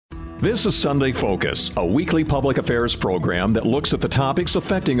This is Sunday Focus, a weekly public affairs program that looks at the topics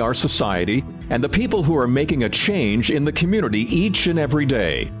affecting our society and the people who are making a change in the community each and every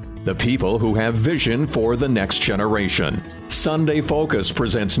day. The people who have vision for the next generation. Sunday Focus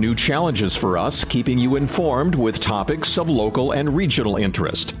presents new challenges for us, keeping you informed with topics of local and regional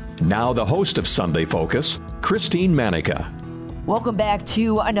interest. Now the host of Sunday Focus, Christine Manica. Welcome back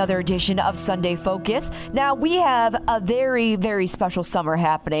to another edition of Sunday Focus. Now, we have a very, very special summer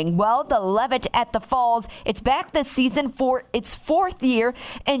happening. Well, the Levitt at the Falls, it's back this season for its fourth year.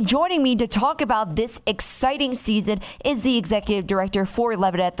 And joining me to talk about this exciting season is the executive director for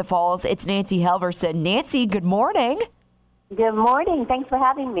Levitt at the Falls. It's Nancy Halverson. Nancy, good morning. Good morning. Thanks for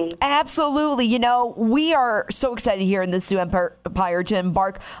having me. Absolutely. You know, we are so excited here in the Sioux Empire to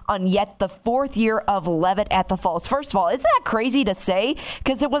embark on yet the fourth year of Levitt at the Falls. First of all, isn't that crazy to say?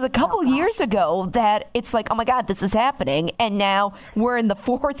 Because it was a couple years ago that it's like, oh my God, this is happening. And now we're in the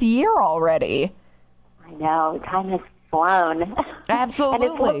fourth year already. I know. Time has flown. Absolutely.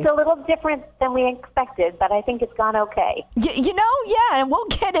 And it's looked a little different than we expected, but I think it's gone okay. And we'll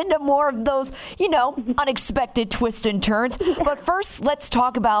get into more of those, unexpected twists and turns. But first, let's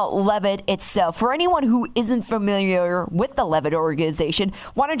talk about Levitt itself. For anyone who isn't familiar with the Levitt organization,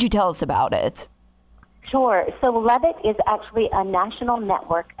 why don't you tell us about it? Sure. So Levitt is actually a national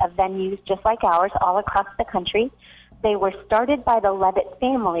network of venues just like ours all across the country. They were started by the Levitt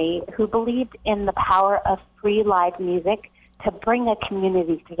family, who believed in the power of free live music to bring a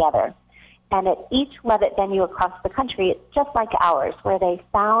community together. And at each Levitt venue across the country, it's just like ours, where they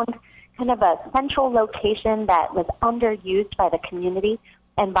found kind of a central location that was underused by the community.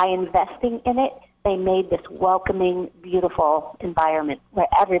 And by investing in it, they made this welcoming, beautiful environment where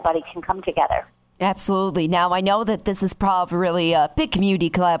everybody can come together. Absolutely. Now, I know that this is probably really a big community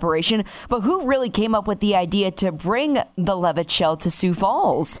collaboration, but who really came up with the idea to bring the Levitt Show to Sioux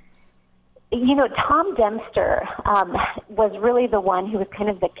Falls? Tom Dempster was really the one who was kind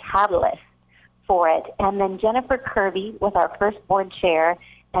of the catalyst for it. And then Jennifer Kirby was our first board chair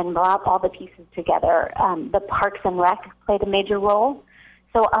and brought all the pieces together. The Parks and Rec played a major role.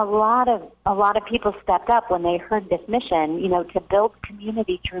 So a lot of people stepped up when they heard this mission, to build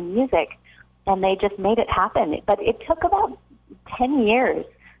community through music. And they just made it happen. But it took about 10 years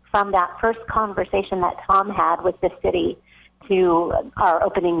from that first conversation that Tom had with the city to our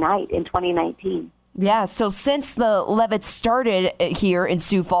opening night in 2019. Yeah, so since the Levitt started here in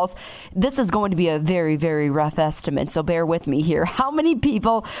Sioux Falls, this is going to be a very, very rough estimate, so bear with me here. How many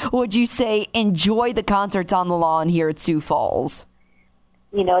people would you say enjoy the concerts on the lawn here at Sioux Falls?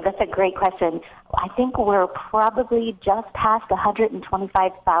 That's a great question. I think we're probably just past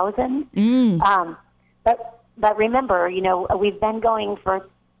 125,000. But remember, we've been going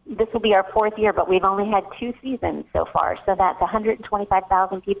this will be our fourth year, but we've only had 2 seasons so far. So that's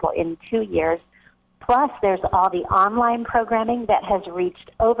 125,000 people in 2 years. Plus, there's all the online programming that has reached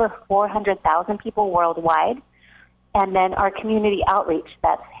over 400,000 people worldwide. And then our community outreach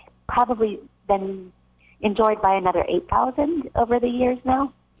that's probably been enjoyed by another 8,000 over the years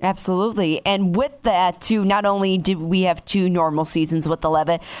now. Absolutely. And with that, too, not only did we have 2 normal seasons with the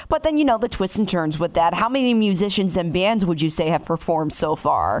Levitt, but then, the twists and turns with that. How many musicians and bands would you say have performed so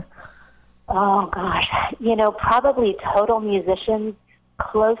far? Oh, gosh. Probably total musicians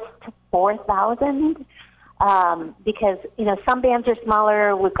close to 4,000 because, some bands are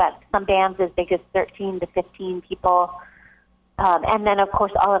smaller. We've got some bands as big as 13 to 15 people. And then, of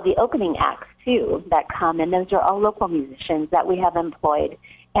course, all of the opening acts, too, that come. And those are all local musicians that we have employed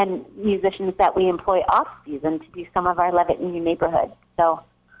and musicians that we employ off-season to do some of our Levitt New neighborhoods. So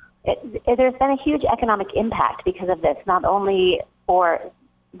there's been a huge economic impact because of this, not only for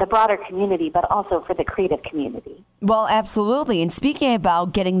the broader community, but also for the creative community. Well, absolutely. And speaking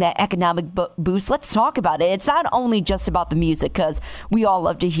about getting that economic boost, let's talk about it. It's not only just about the music, because we all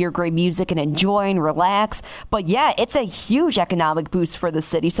love to hear great music and enjoy and relax. But yeah, it's a huge economic boost for the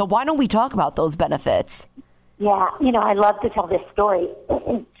city. So why don't we talk about those benefits? Yeah, I love to tell this story.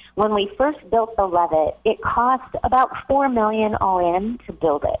 When we first built the Levitt, it cost about $4 million all in to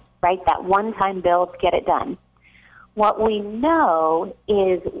build it, right? That one-time build, get it done. What we know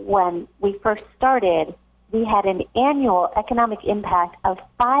is when we first started, we had an annual economic impact of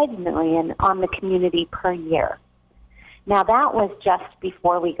 $5 million on the community per year. Now, that was just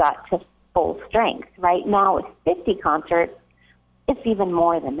before we got to full strength. Right now, with 50 concerts, it's even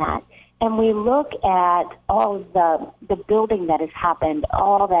more than that. And we look at all the building that has happened,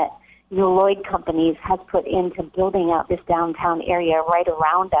 all that Lloyd Companies has put into building out this downtown area right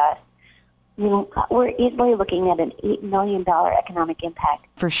around us. we're easily looking at an $8 million economic impact.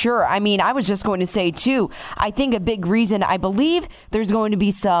 For sure. I mean, I was just going to say, too, I think a big reason, I believe there's going to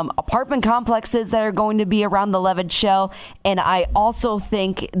be some apartment complexes that are going to be around the Levitt Shell. And I also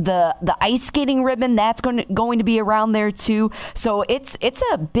think the ice skating ribbon, that's going to be around there, too. So it's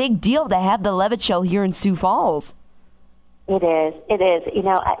a big deal to have the Levitt Shell here in Sioux Falls. It is. It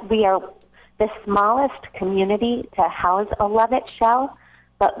is. We are the smallest community to house a Levitt Shell,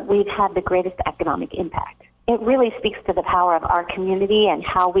 but we've had the greatest economic impact. It really speaks to the power of our community and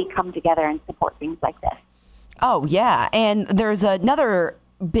how we come together and support things like this. Oh, yeah. And there's another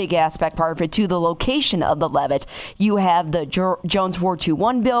big aspect part of it, too, the location of the Levitt. You have the Jones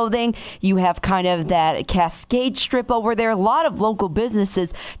 421 building. You have kind of that Cascade Strip over there. A lot of local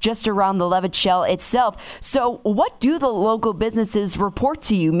businesses just around the Levitt Shell itself. So what do the local businesses report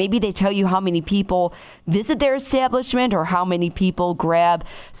to you? Maybe they tell you how many people visit their establishment or how many people grab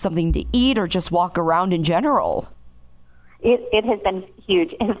something to eat or just walk around in general. It has been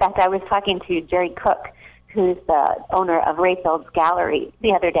huge. In fact, I was talking to Jerry Cook, who's the owner of Rayfield's Gallery,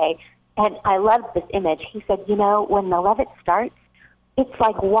 the other day, and I loved this image. He said, when the Levitt starts, it's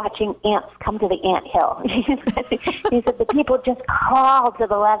like watching ants come to the ant hill. He said the people just crawl to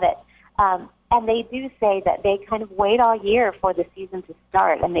the Levitt. And they do say that they kind of wait all year for the season to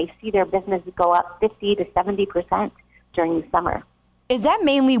start, and they see their business go up 50 to 70% during the summer. Is that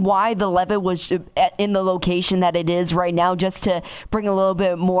mainly why the Levitt was in the location that it is right now, just to bring a little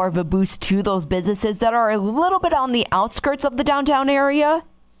bit more of a boost to those businesses that are a little bit on the outskirts of the downtown area?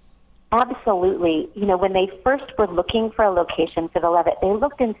 Absolutely. When they first were looking for a location for the Levitt, they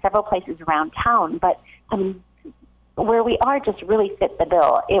looked in several places around town, but where we are just really fit the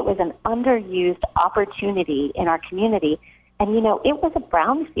bill. It was an underused opportunity in our community, and, it was a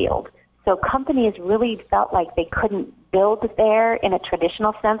brownfield. So companies really felt like they couldn't build there in a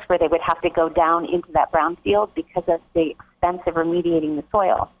traditional sense where they would have to go down into that brownfield because of the expense of remediating the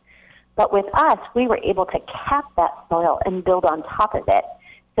soil. But with us, we were able to cap that soil and build on top of it.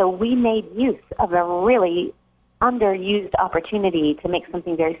 So we made use of a really underused opportunity to make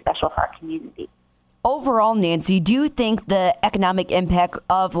something very special for our community. Overall, Nancy, do you think the economic impact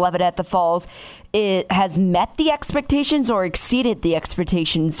of Levitt at the Falls has met the expectations or exceeded the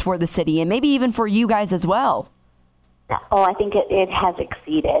expectations for the city and maybe even for you guys as well? Oh, I think it has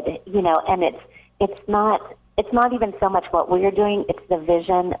exceeded, and it's not even so much what we're doing, it's the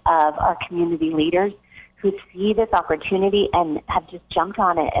vision of our community leaders who see this opportunity and have just jumped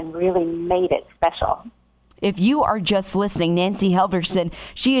on it and really made it special. If you are just listening, Nancy Helverson,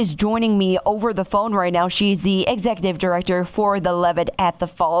 she is joining me over the phone right now. She's the executive director for the Levitt at the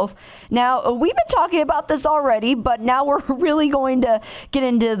Falls. Now, we've been talking about this already, but now we're really going to get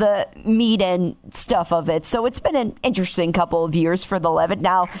into the meat and stuff of it. So it's been an interesting couple of years for the Levitt.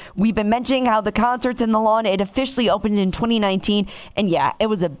 Now, we've been mentioning how the concerts in the lawn, it officially opened in 2019. And yeah, it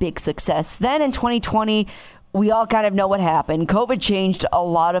was a big success. Then in 2020, we all kind of know what happened. COVID changed a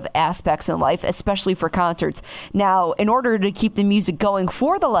lot of aspects in life, especially for concerts. Now, in order to keep the music going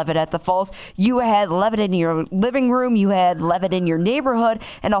for the Levitt at the Falls, you had Levitt in your living room, you had Levitt in your neighborhood,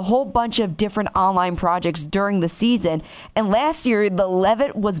 and a whole bunch of different online projects during the season. And last year, the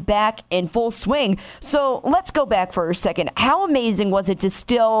Levitt was back in full swing. So let's go back for a second. How amazing was it to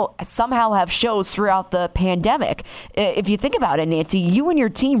still somehow have shows throughout the pandemic? If you think about it, Nancy, you and your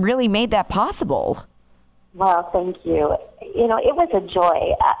team really made that possible. Well, thank you. It was a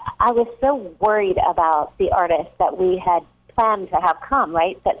joy. I was so worried about the artists that we had planned to have come,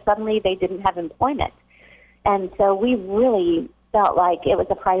 right, that suddenly they didn't have employment. And so we really felt like it was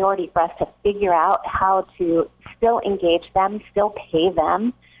a priority for us to figure out how to still engage them, still pay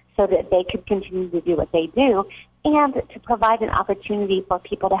them so that they could continue to do what they do, and to provide an opportunity for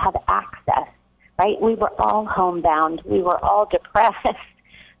people to have access, right? We were all homebound. We were all depressed.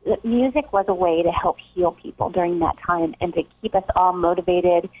 Music was a way to help heal people during that time and to keep us all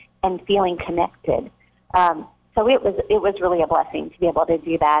motivated and feeling connected. So it was really a blessing to be able to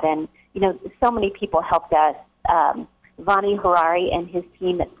do that. And, so many people helped us. Vani Harari and his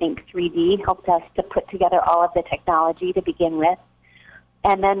team at Think 3D helped us to put together all of the technology to begin with.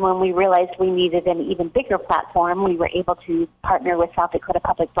 And then when we realized we needed an even bigger platform, we were able to partner with South Dakota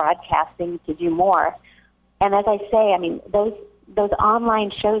Public Broadcasting to do more. And as I say, those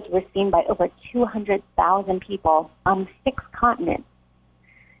online shows were seen by over 200,000 people on 6 continents.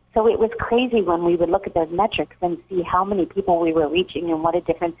 So it was crazy when we would look at those metrics and see how many people we were reaching and what a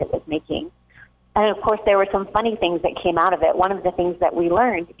difference it was making. And, of course, there were some funny things that came out of it. One of the things that we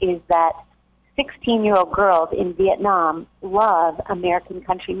learned is that 16-year-old girls in Vietnam love American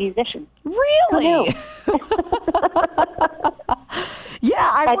country musicians. Really?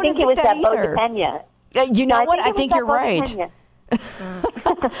 Yeah, I think it was that Bo DePena. You know what? I think you're Bo right.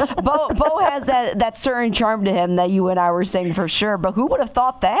 Bo has that certain charm to him that you and I were saying for sure, but who would have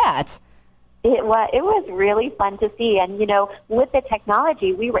thought that? It was really fun to see. And, with the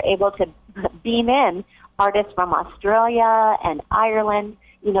technology, we were able to beam in artists from Australia and Ireland,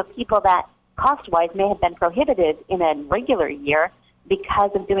 people that cost-wise may have been prohibited in a regular year. Because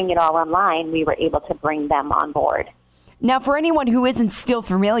of doing it all online, we were able to bring them on board. Now, for anyone who isn't still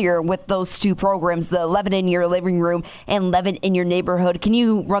familiar with those two programs, the Levitt in Your Living Room and Levitt in Your Neighborhood, can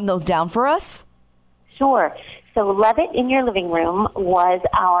you run those down for us? Sure. So Levitt in Your Living Room was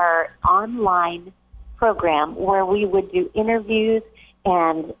our online program where we would do interviews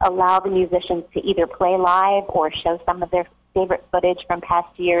and allow the musicians to either play live or show some of their favorite footage from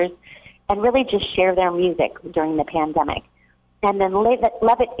past years and really just share their music during the pandemic. And then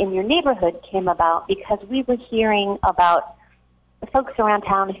Levitt in Your Neighborhood came about because we were hearing about folks around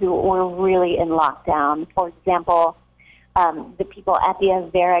town who were really in lockdown. For example, the people at the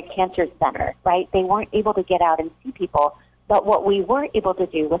Avera Cancer Center, right? They weren't able to get out and see people. But what we were able to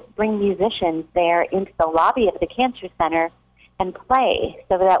do was bring musicians there into the lobby of the Cancer Center and play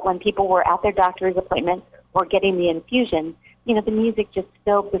so that when people were at their doctor's appointments or getting the infusions, the music just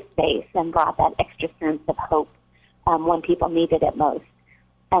filled the space and brought that extra sense of hope when people needed it most.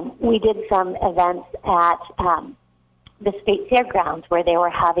 We did some events at the state fairgrounds where they were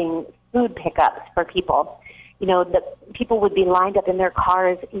having food pickups for people. The people would be lined up in their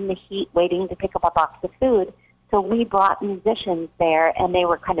cars in the heat waiting to pick up a box of food. So we brought musicians there, and they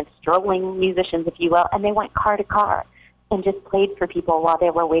were kind of strolling musicians, if you will, and they went car to car and just played for people while they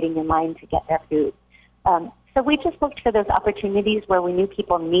were waiting in line to get their food. So we just looked for those opportunities where we knew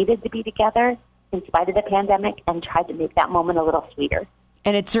people needed to be together in spite of the pandemic and tried to make that moment a little sweeter.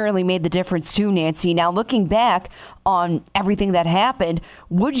 And it certainly made the difference too, Nancy. Now, looking back on everything that happened,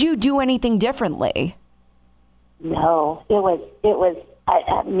 would you do anything differently? No, it was.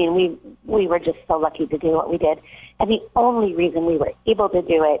 I mean, we were just so lucky to do what we did. And the only reason we were able to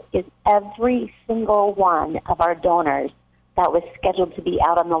do it is every single one of our donors that was scheduled to be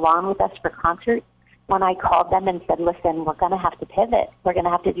out on the lawn with us for concerts, when I called them and said, listen, we're going to have to pivot. We're going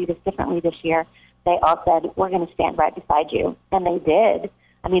to have to do this differently this year. They all said, we're going to stand right beside you. And they did.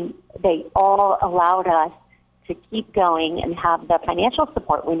 I mean, they all allowed us to keep going and have the financial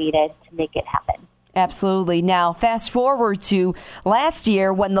support we needed to make it happen. Absolutely. Now, fast forward to last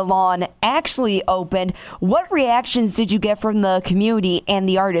year when the lawn actually opened. What reactions did you get from the community and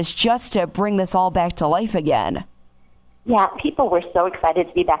the artists just to bring this all back to life again? Yeah, people were so excited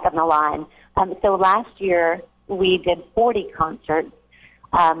to be back on the lawn. So last year we did 40 concerts.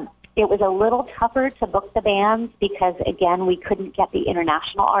 It was a little tougher to book the bands because, again, we couldn't get the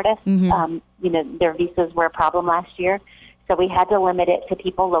international artists. Mm-hmm. Their visas were a problem last year. So we had to limit it to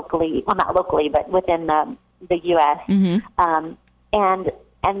people locally, well, not locally, but within the U.S. Mm-hmm.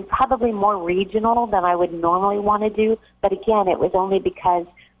 And probably more regional than I would normally want to do. But again, it was only because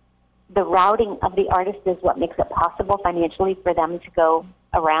the routing of the artists is what makes it possible financially for them to go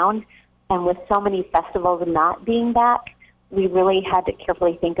around. And with so many festivals not being back, we really had to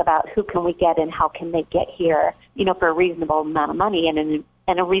carefully think about who can we get and how can they get here, for a reasonable amount of money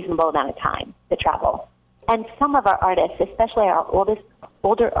and a reasonable amount of time to travel. And some of our artists, especially our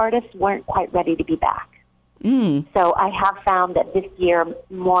older artists, weren't quite ready to be back. So I have found that this year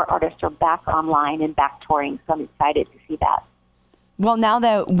more artists are back online and back touring, so I'm excited to see that. Well, now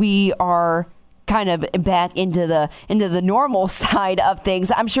that we are kind of back into the normal side of things,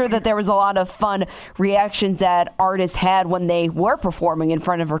 I'm sure that there was a lot of fun reactions that artists had when they were performing in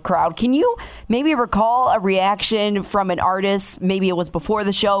front of a crowd. Can you maybe recall a reaction from an artist, maybe it was before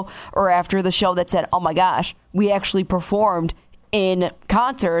the show or after the show, that said, oh my gosh, we actually performed in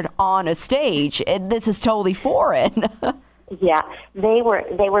concert on a stage. This is totally foreign. Yeah, they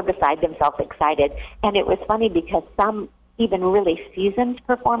were beside themselves excited. And it was funny because some even really seasoned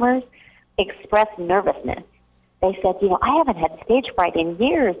performers expressed nervousness. They said, I haven't had stage fright in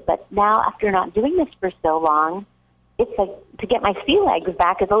years, but now after not doing this for so long, it's like to get my sea legs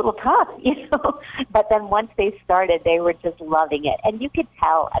back is a little tough, But then once they started, they were just loving it. And you could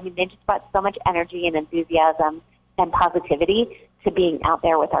tell, they just brought so much energy and enthusiasm and positivity to being out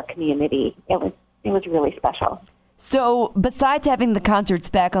there with our community. It was really special. So besides having the concerts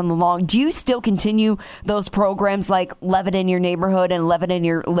back on the lawn, do you still continue those programs like Levitt in Your Neighborhood and Levitt in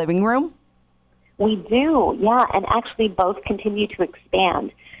Your Living Room? We do, yeah, and actually both continue to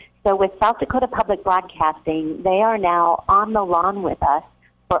expand. So with South Dakota Public Broadcasting, they are now on the lawn with us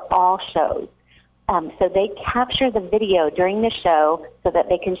for all shows. So they capture the video during the show so that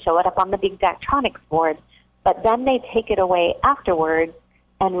they can show it up on the big Daktronics board, but then they take it away afterwards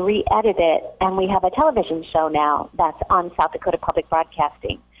and re-edit it, and we have a television show now that's on South Dakota Public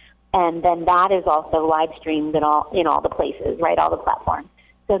Broadcasting. And then that is also live streamed in all the places, right, all the platforms.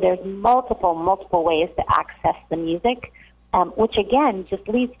 So there's multiple ways to access the music, which again just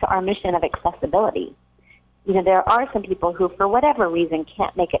leads to our mission of accessibility. You know, there are some people who, for whatever reason,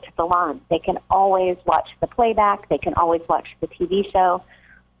 can't make it to the launch. They can always watch the playback. They can always watch the TV show.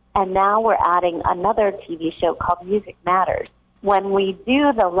 And now we're adding another TV show called Music Matters. When we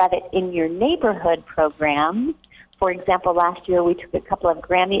do the Let It In Your Neighborhood program, for example, last year we took a couple of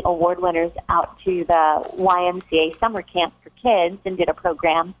Grammy Award winners out to the YMCA summer camp for kids and did a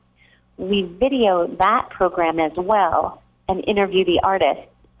program. We video that program as well and interview the artists,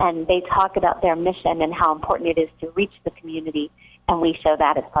 and they talk about their mission and how important it is to reach the community, and we show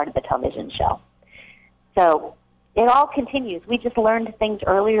that as part of the television show. So it all continues. We just learned things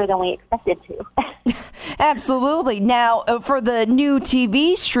earlier than we expected to. Absolutely. Now, for the new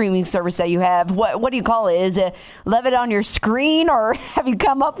TV streaming service that you have, what do you call it? Is it Levitt on your screen, or have you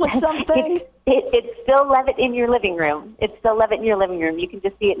come up with something? It's still Levitt in your living room. It's still Levitt in your living room. You can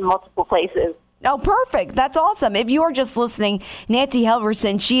just see it in multiple places. Oh, perfect. That's awesome. If you are just listening, Nancy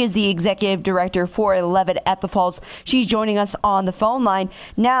Helverson, she is the executive director for Levitt at the Falls. She's joining us on the phone line.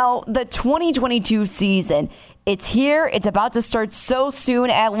 Now, the 2022 season, it's here. It's about to start so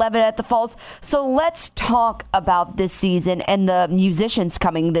soon at Levitt at the Falls. So let's talk about this season and the musicians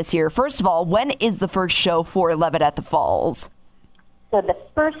coming this year. First of all, when is the first show for Levitt at the Falls? So the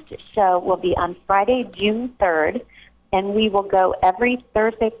first show will be on Friday, June 3rd. And we will go every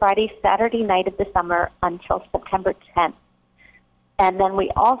Thursday, Friday, Saturday night of the summer until September 10th. And then we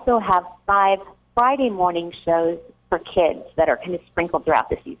also have 5 Friday morning shows for kids that are kind of sprinkled throughout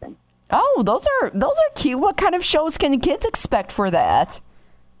the season. Oh, those are cute. What kind of shows can kids expect for that?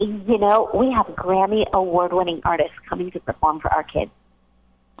 You know, we have Grammy award-winning artists coming to perform for our kids.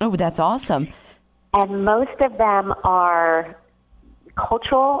 Oh, that's awesome. And most of them are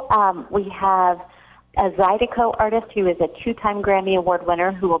cultural. We have a Zydeco artist who is a 2-time Grammy Award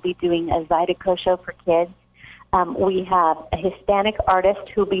winner who will be doing a Zydeco show for kids. We have a Hispanic artist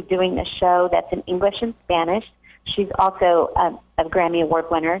who will be doing a show that's in English and Spanish. She's also a Grammy Award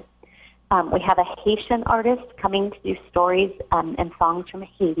winner. We have a Haitian artist coming to do stories and songs from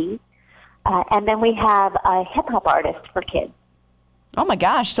Haiti. And then we have a hip-hop artist for kids. Oh, my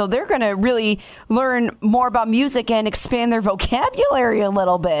gosh. So they're going to really learn more about music and expand their vocabulary a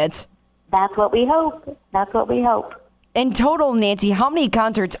little bit. That's what we hope. That's what we hope. In total, Nancy, how many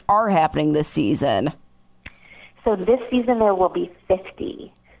concerts are happening this season? So this season there will be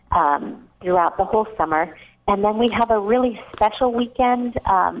 50 throughout the whole summer. And then we have a really special weekend,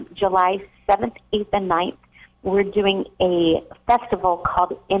 July 7th, 8th, and 9th. We're doing a festival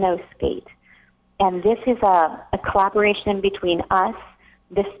called InnoSkate. And this is a collaboration between us,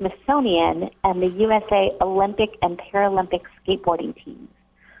 the Smithsonian, and the USA Olympic and Paralympic skateboarding teams.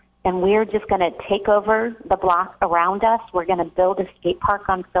 And we're just going to take over the block around us. We're going to build a skate park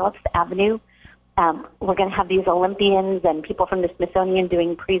on Phillips Avenue. We're going to have these Olympians and people from the Smithsonian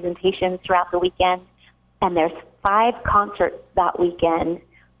doing presentations throughout the weekend. And there's 5 concerts that weekend.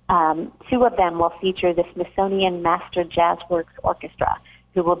 2 of them will feature the Smithsonian Master Jazz Works Orchestra,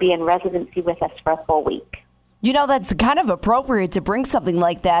 who will be in residency with us for a full week. You know, that's kind of appropriate to bring something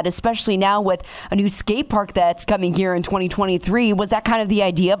like that, especially now with a new skate park that's coming here in 2023. Was that kind of the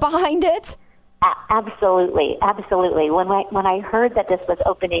idea behind it? Absolutely, absolutely. When I heard that this was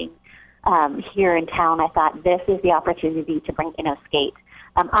opening here in town, I thought this is the opportunity to bring InnoSkate.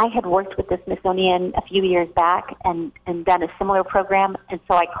 I had worked with the Smithsonian a few years back and done a similar program, and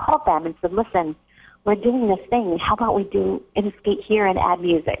so I called them and said, listen, we're doing this thing. How about we do InnoSkate here and add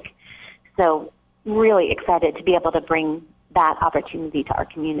music? So really excited to be able to bring that opportunity to our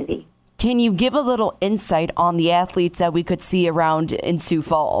community. Can you give a little insight on the athletes that we could see around in Sioux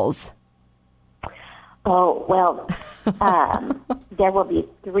Falls? Oh, well, there will be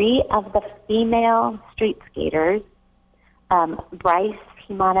 3 of the female street skaters, Bryce,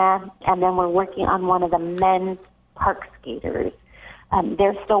 Himana, and then we're working on one of the men's park skaters.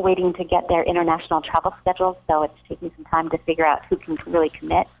 They're still waiting to get their international travel schedules, so it's taking some time to figure out who can really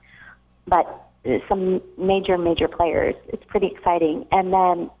commit. But some major players. It's pretty exciting. And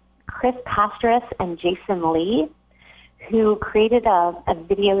then Chris Pastras and Jason Lee, who created a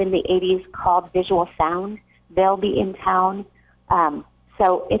video in the 80s called Visual Sound. They'll be in town.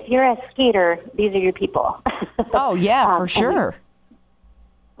 So if you're a skater, these are your people. Oh, yeah, for sure.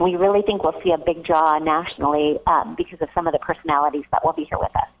 We really think we'll see a big draw nationally because of some of the personalities that will be here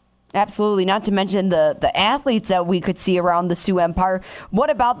with us. Absolutely, not to mention the athletes that we could see around the Sioux Empire. What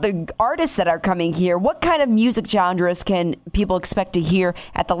about the artists that are coming here? What kind of music genres can people expect to hear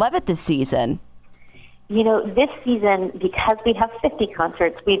at the Levitt this season? You know, this season, because we have 50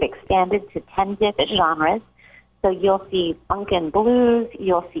 concerts, we've expanded to 10 different genres. So you'll see funk and blues,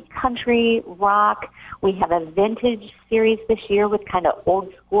 you'll see country, rock. We have a vintage series this year with kind of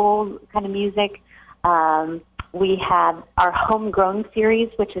old school kind of music. We have our homegrown series,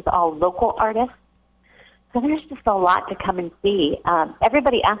 which is all local artists. So there's just a lot to come and see.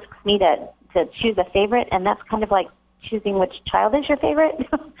 Everybody asks me to choose a favorite, and that's kind of like choosing which child is your favorite.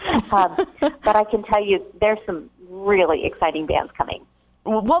 But I can tell you there's some really exciting bands coming.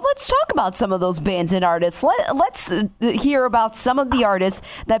 Well, let's talk about some of those bands and artists. Let's hear about some of the artists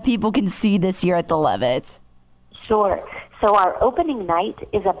that people can see this year at the Levitt. Sure. So our opening night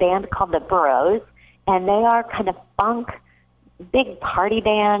is a band called the Burros. And they are kind of funk, big party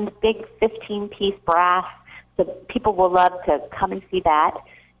band, big 15-piece brass. So people will love to come and see that.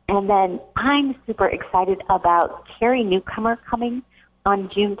 And then I'm super excited about Carrie Newcomer coming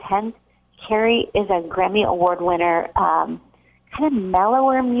on June 10th. Carrie is a Grammy Award winner, kind of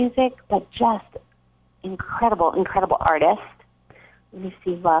mellower music, but just incredible, incredible artist. Let me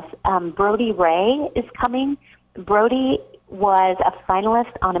see who else. Brody Ray is coming. Brody was a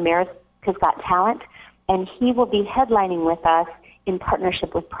finalist on America's Got Talent, and he will be headlining with us in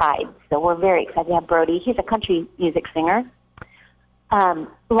partnership with Pride. So we're very excited to have Brody. He's a country music singer.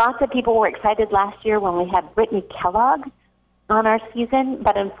 Lots of people were excited last year when we had Brittany Kellogg on our season,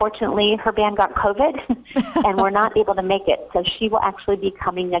 but unfortunately her band got COVID and we're not able to make it. So she will actually be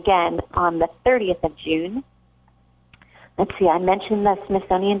coming again on the 30th of June. Let's see, I mentioned the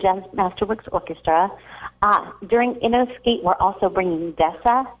Smithsonian Jazz Masterworks Orchestra. During InnoSkate, we're also bringing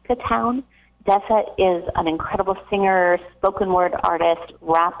Dessa to town. Dessa is an incredible singer, spoken word artist,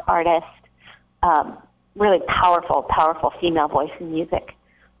 rap artist, really powerful, powerful female voice in music.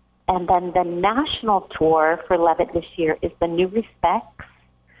 And then the national tour for Levitt this year is the New Respects.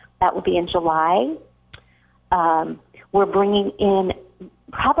 That will be in July. We're bringing in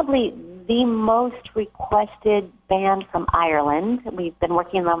probably the most requested band from Ireland. We've been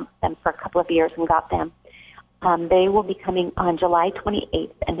working on them for a couple of years and got them. They will be coming on July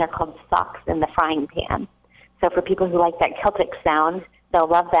 28th, and they're called Socks in the Frying Pan. So for people who like that Celtic sound, they'll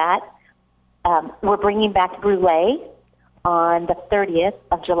love that. We're bringing back Brûlée on the 30th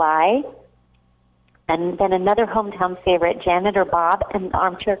of July. And then another hometown favorite, Janitor Bob and the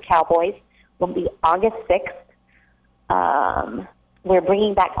Armchair Cowboys, will be August 6th. We're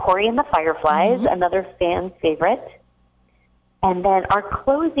bringing back Corey and the Fireflies, another fan favorite. And then our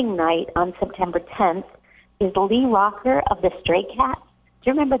closing night on September 10th is Lee Rocker of the Stray Cats. Do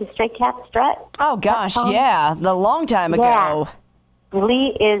you remember the Stray Cats strut? Oh, gosh, yeah, the long time ago. Yeah.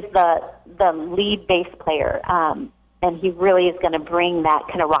 Lee is the lead bass player, and he really is going to bring that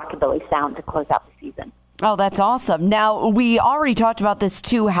kind of rockabilly sound to close out the season. Oh, that's awesome. Now, we already talked about this,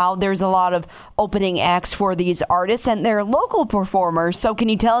 too, how there's a lot of opening acts for these artists, and they're local performers. So can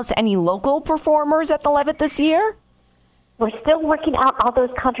you tell us any local performers at the Levitt this year? We're still working out all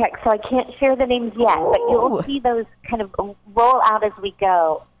those contracts, so I can't share the names yet, but you'll see those kind of roll out as we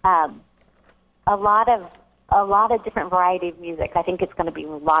go. A lot of different variety of music. I think it's going to be a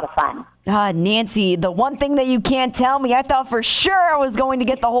lot of fun. Nancy, the one thing that you can't tell me, I thought for sure I was going to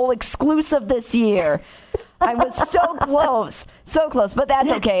get the whole exclusive this year. I was so close, but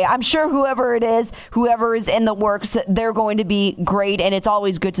that's okay. I'm sure whoever is in the works, they're going to be great, and it's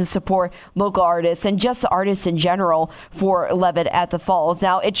always good to support local artists and just the artists in general for Levitt at the Falls.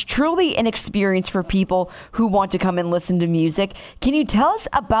 Now, it's truly an experience for people who want to come and listen to music. Can you tell us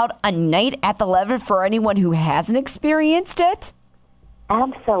about a night at the Levitt for anyone who hasn't experienced it?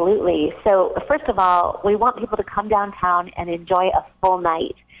 Absolutely. So, first of all, we want people to come downtown and enjoy a full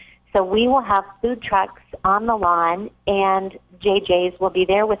night. So we will have food trucks on the lawn, and JJ's will be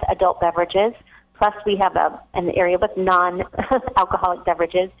there with adult beverages. Plus, we have an area with non-alcoholic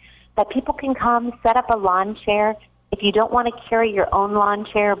beverages that people can come, set up a lawn chair. If you don't want to carry your own lawn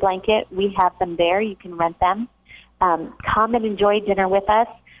chair or blanket, we have them there. You can rent them. Come and enjoy dinner with us.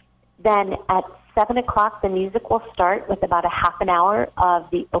 Then at 7 o'clock, the music will start with about a half an hour of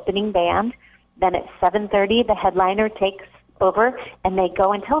the opening band. Then at 7:30, the headliner takes over, and they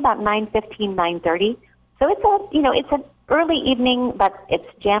go until about 9:15, 9:30. So it's an early evening, but it's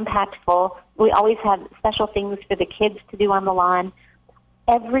jam-packed full. We always have special things for the kids to do on the lawn.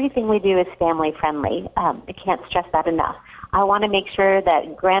 Everything we do is family-friendly. I can't stress that enough. I want to make sure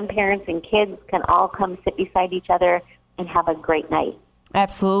that grandparents and kids can all come sit beside each other and have a great night.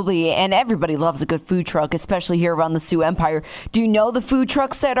 Absolutely. And everybody loves a good food truck, especially here around the Sioux Empire. Do you know the food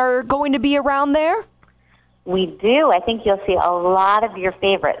trucks that are going to be around there? We do. I think you'll see a lot of your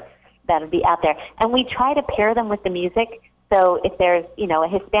favorites that'll be out there. And we try to pair them with the music. So if there's, a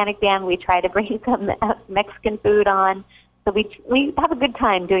Hispanic band, we try to bring some Mexican food on. So we have a good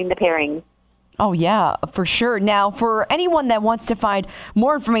time doing the pairings. Oh, yeah, for sure. Now, for anyone that wants to find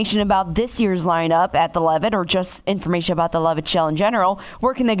more information about this year's lineup at the Levitt or just information about the Levitt Shell in general,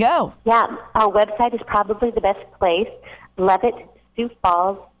 where can they go? Yeah, our website is probably the best place,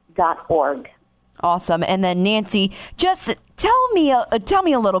 LevittSiouxFalls.org. Awesome. And then, Nancy, just tell me a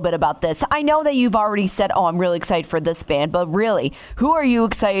little bit about this. I know that you've already said, I'm really excited for this band, but really, who are you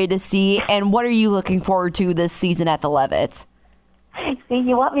excited to see, and what are you looking forward to this season at the Levitt? See,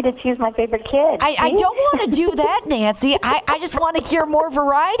 you want me to choose my favorite kid. I don't want to do that, Nancy. I just want to hear more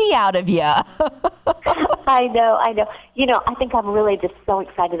variety out of you. I know. I think I'm really just so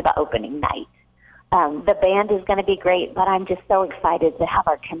excited about opening night. The band is going to be great, but I'm just so excited to have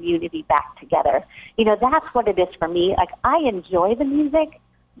our community back together. That's what it is for me. Like, I enjoy the music,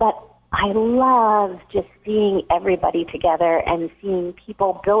 but I love just seeing everybody together and seeing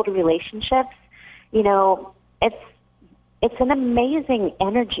people build relationships. It's an amazing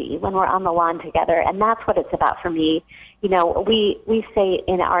energy when we're on the lawn together, and that's what it's about for me. We say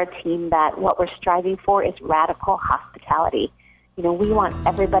in our team that what we're striving for is radical hospitality. We want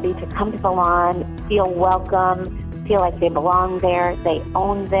everybody to come to the lawn, feel welcome, feel like they belong there, they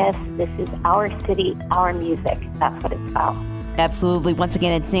own this. This is our city, our music. That's what it's about. Absolutely. Once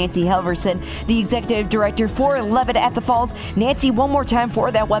again, it's Nancy Helverson, the Executive Director for Levitt at the Falls. Nancy, one more time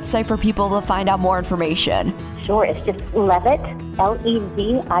for that website for people to find out more information. Sure. It's just Levitt, Levitt,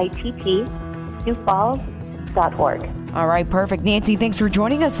 SiouxFalls.org. All right. Perfect. Nancy, thanks for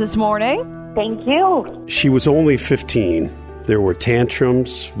joining us this morning. Thank you. She was only 15. There were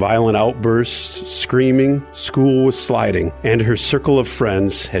tantrums, violent outbursts, screaming, school was sliding, and her circle of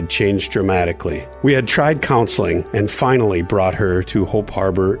friends had changed dramatically. We had tried counseling and finally brought her to Hope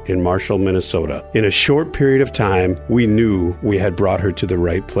Harbor in Marshall, Minnesota. In a short period of time, we knew we had brought her to the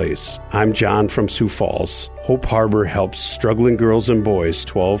right place. I'm John from Sioux Falls. Hope Harbor helps struggling girls and boys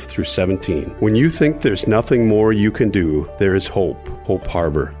 12 through 17. When you think there's nothing more you can do, there is hope. Hope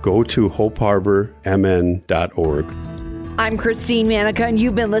Harbor. Go to hopeharbormn.org. I'm Christine Manica, and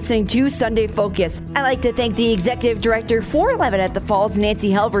you've been listening to Sunday Focus. I'd like to thank the Executive Director for Levitt at the Falls,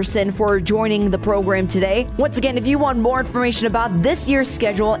 Nancy Helverson, for joining the program today. Once again, if you want more information about this year's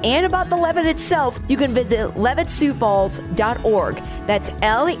schedule and about the Levitt itself, you can visit LevittSiouxFalls.org. That's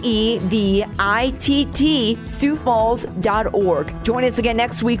LEVITT SiouxFalls.org. Join us again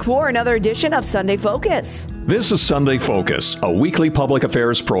next week for another edition of Sunday Focus. This is Sunday Focus, a weekly public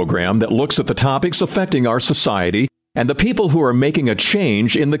affairs program that looks at the topics affecting our society and the people who are making a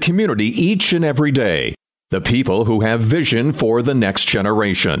change in the community each and every day. The people who have vision for the next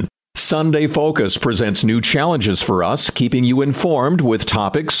generation. Sunday Focus presents new challenges for us, keeping you informed with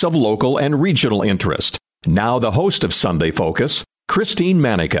topics of local and regional interest. Now the host of Sunday Focus, Christine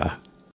Manica.